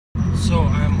So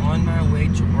I'm on my way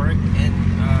to work, and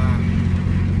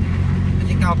I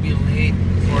think I'll be late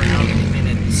for how many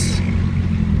minutes?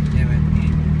 Damn it.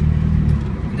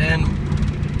 Then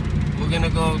we're gonna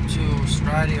go to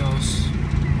Stradio's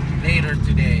later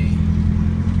today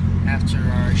after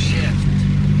our shift.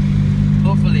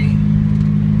 Hopefully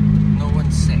no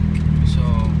one's sick,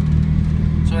 so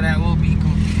that will be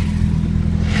complete.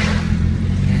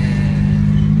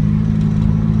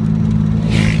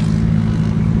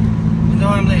 Though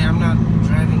I'm late, I'm not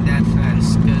driving that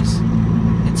fast because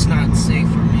it's not safe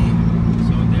for me.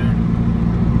 So there,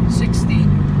 60,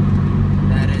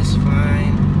 that is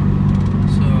fine.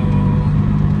 So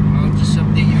I'll just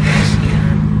update you guys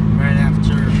later, right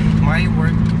after my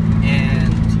work.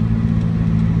 And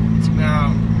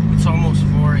it's almost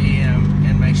 4 a.m.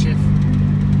 and my shift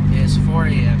is 4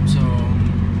 a.m. So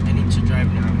I need to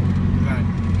drive now. I'm not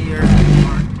here,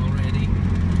 parked already,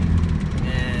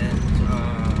 and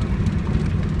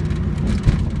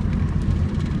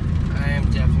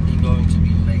definitely going to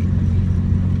be late.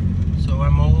 So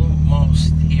I'm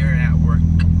almost here at work,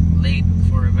 late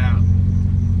for about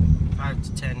 5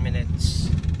 to 10 minutes,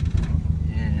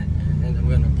 and I'm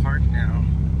gonna park now.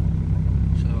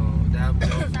 So that'll be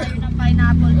all.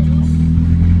 Pineapple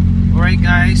juice. Alright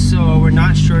guys, so we're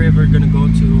not sure if we're gonna go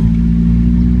to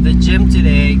the gym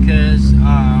today because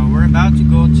we're about to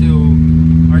go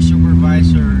to our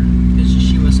supervisor because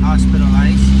she was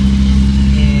hospitalized.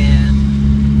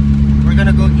 We're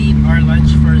gonna go eat our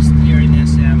lunch first here in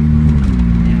SM,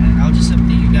 and I'll just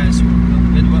update you guys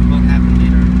with what will happen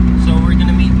later. So we're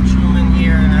gonna meet Truman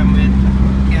here. I'm with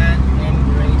Kat and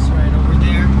Grace right over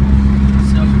there.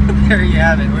 So there you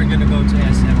have it. We're gonna go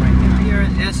to SM right now. We're here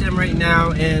at SM right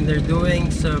now, and they're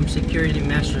doing some security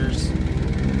measures.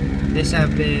 This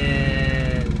have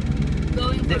been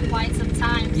Going for quite some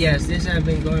time. Yes, this have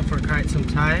been going for quite some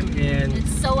time, and It's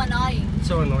so annoying. It's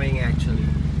so annoying actually.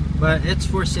 But it's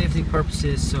for safety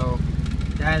purposes, so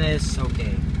that is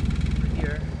okay. We're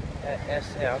here at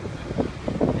SM,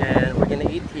 and we're gonna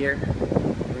eat here.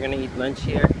 We're gonna eat lunch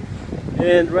here,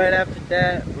 and right after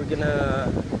that, we're gonna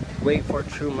wait for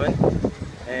Truman,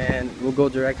 and we'll go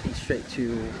directly straight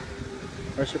to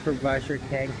our supervisor,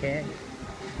 Cang.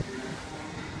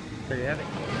 There you have it.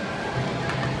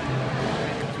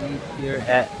 We're gonna eat here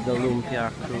at the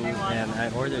Lumpia Crew, and I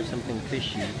ordered something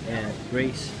fishy, and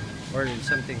Grace ordered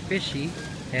something fishy,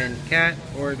 and Kat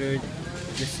ordered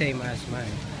the same as mine.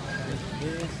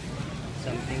 This is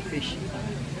something fishy.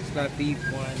 It's not beef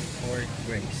one for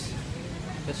Grace.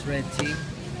 Just red tea.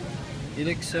 You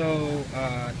look so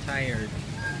tired.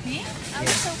 Me? I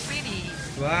look so pretty.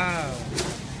 Wow.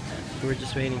 We're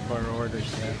just waiting for our orders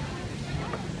now.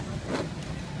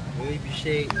 Uy,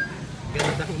 Bishay.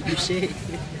 Gandang Bishay.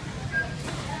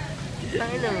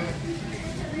 Ano?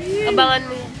 Abangan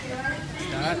mo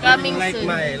yan. Coming like soon.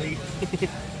 Miley.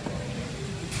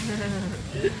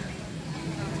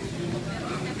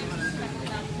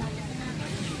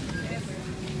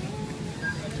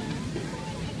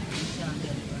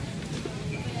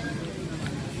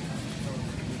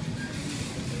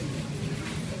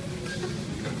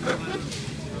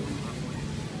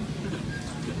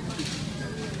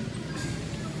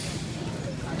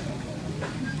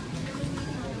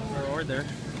 Our order.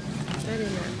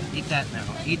 Eat that now.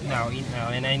 Eat now. Eat now.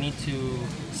 And I need to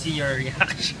see your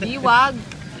reaction. Iwag.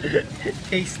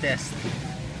 Taste test.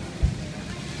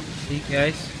 See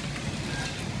guys,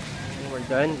 we're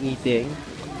done eating.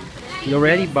 We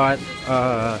already bought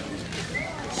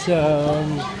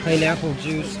some pineapple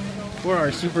juice for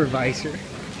our supervisor.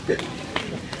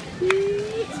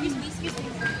 Excuse me.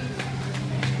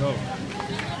 Go.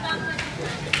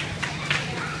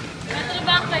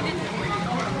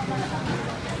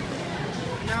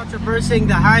 Now traversing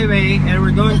the highway, and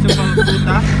we're going to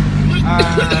Calcutta.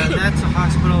 That's a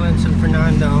hospital in San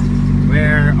Fernando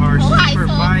where our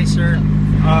supervisor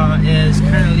is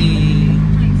currently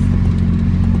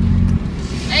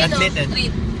admitted.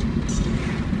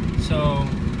 So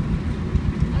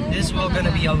this will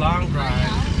gonna be a long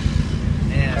drive,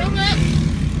 and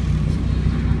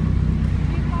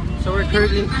so we're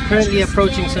currently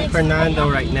approaching San Fernando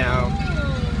right now,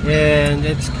 and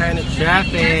it's kind of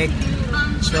traffic.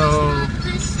 So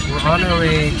we're on our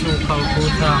way to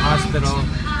Calcutta Hospital.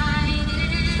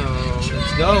 So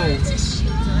let's go.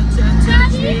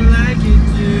 Like you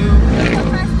do.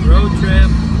 Road trip.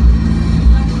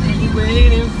 What are you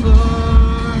waiting for?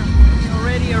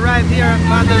 Already arrived here at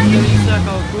Mother Teresa,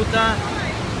 Calcutta.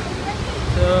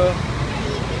 So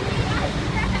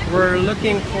we're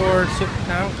looking for Soup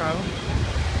Kang Kang.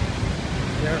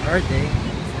 Where are they?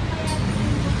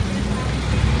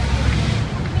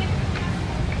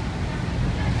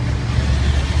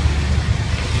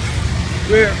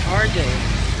 Where are they?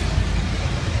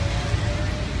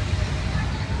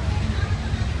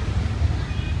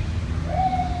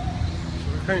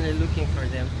 We're currently looking for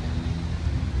them.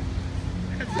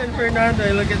 At San Fernando,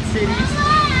 I look at cities.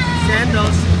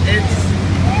 Sandals, it's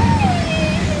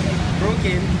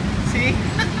broken. See?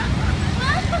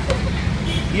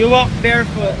 You walk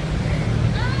barefoot.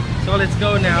 So let's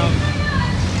go now.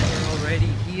 We're already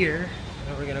here.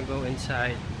 And we're gonna go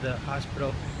inside the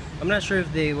hospital. I'm not sure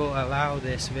if they will allow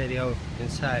this video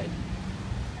inside.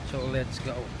 So let's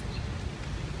go.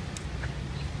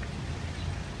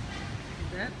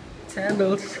 That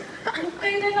sandals.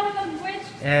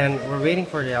 And we're waiting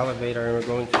for the elevator and we're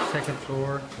going to second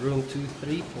floor, room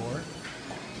 234.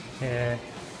 And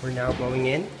we're now going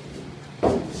in.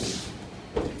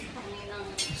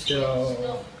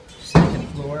 So, second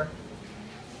floor.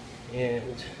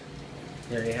 And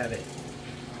there you have it.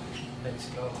 Let's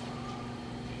go.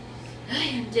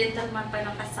 Ay, gentleman pa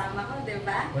ng kasama ko, di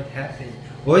ba? What happened?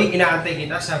 Uy, inaantay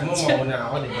kita. Sabi mo,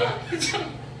 mauna ako, di ba?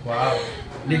 Wow.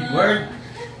 Big word.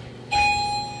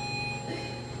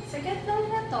 Second floor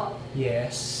na to.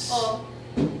 Yes. Oh.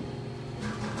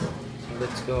 So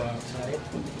let's go outside.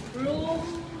 Room.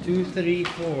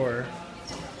 234.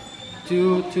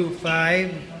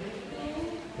 225.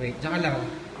 Wait, dyan ka lang.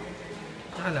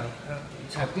 Dyan ka lang.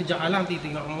 Sabi ko, dyan ka lang.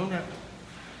 Titignan ko muna.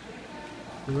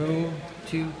 Room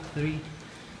 23.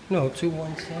 No,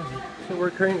 217. So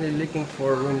we're currently looking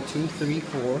for room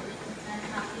 234.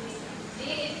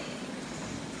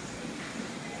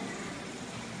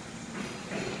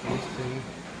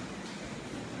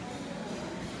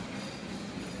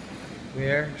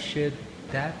 Where should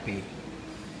that be?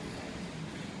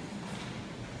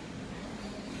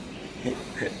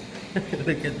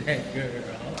 Look at that girl.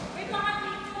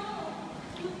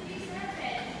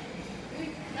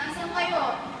 Nasaan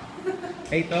kayo?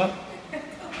 Hey, to.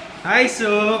 Hi,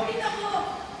 Soup.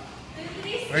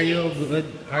 Are you good?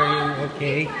 Are you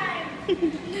okay?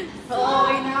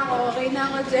 Okay na ako. Okay na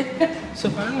ako, Jen.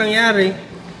 So, paano nangyari?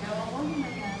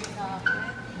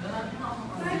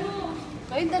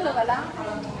 Kayong dalawa lang?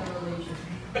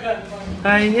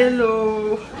 Hi,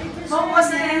 hello. Focus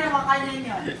na rin ang kanya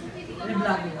niya.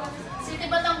 Sino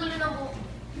ba ang gulo ng buhok?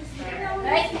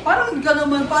 Right? Parang ka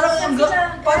naman, parang ang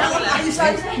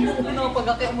ayos-ayos mo na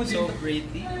pagkakaya mo So dito.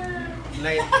 pretty.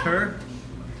 Like her.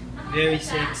 Very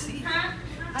sexy.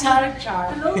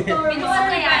 Char-char. Pinuha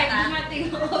ka yata. Dumating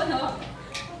ako, no?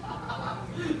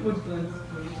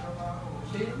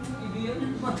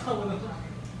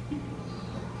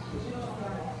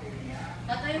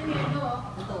 Ito yung menu, oh.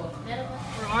 Meron ba?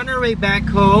 We're on our way back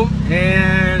home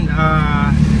and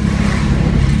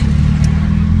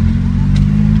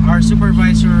our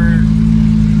supervisor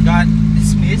got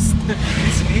dismissed.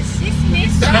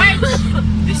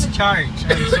 Discharged.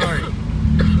 I'm sorry.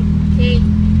 Okay.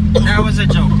 That was a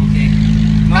joke, okay?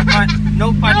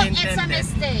 No pun No, intended. it's a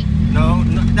mistake. No,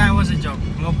 that was a joke.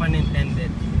 No pun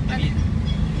intended.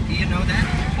 Do you know that?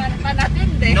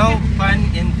 Panatindi. No pun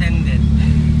intended.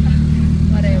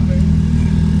 Whatever.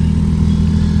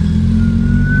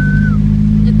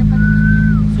 Ganda pa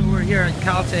naman. So we're here at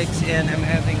Caltex and I'm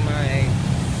having my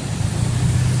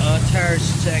tires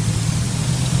checked.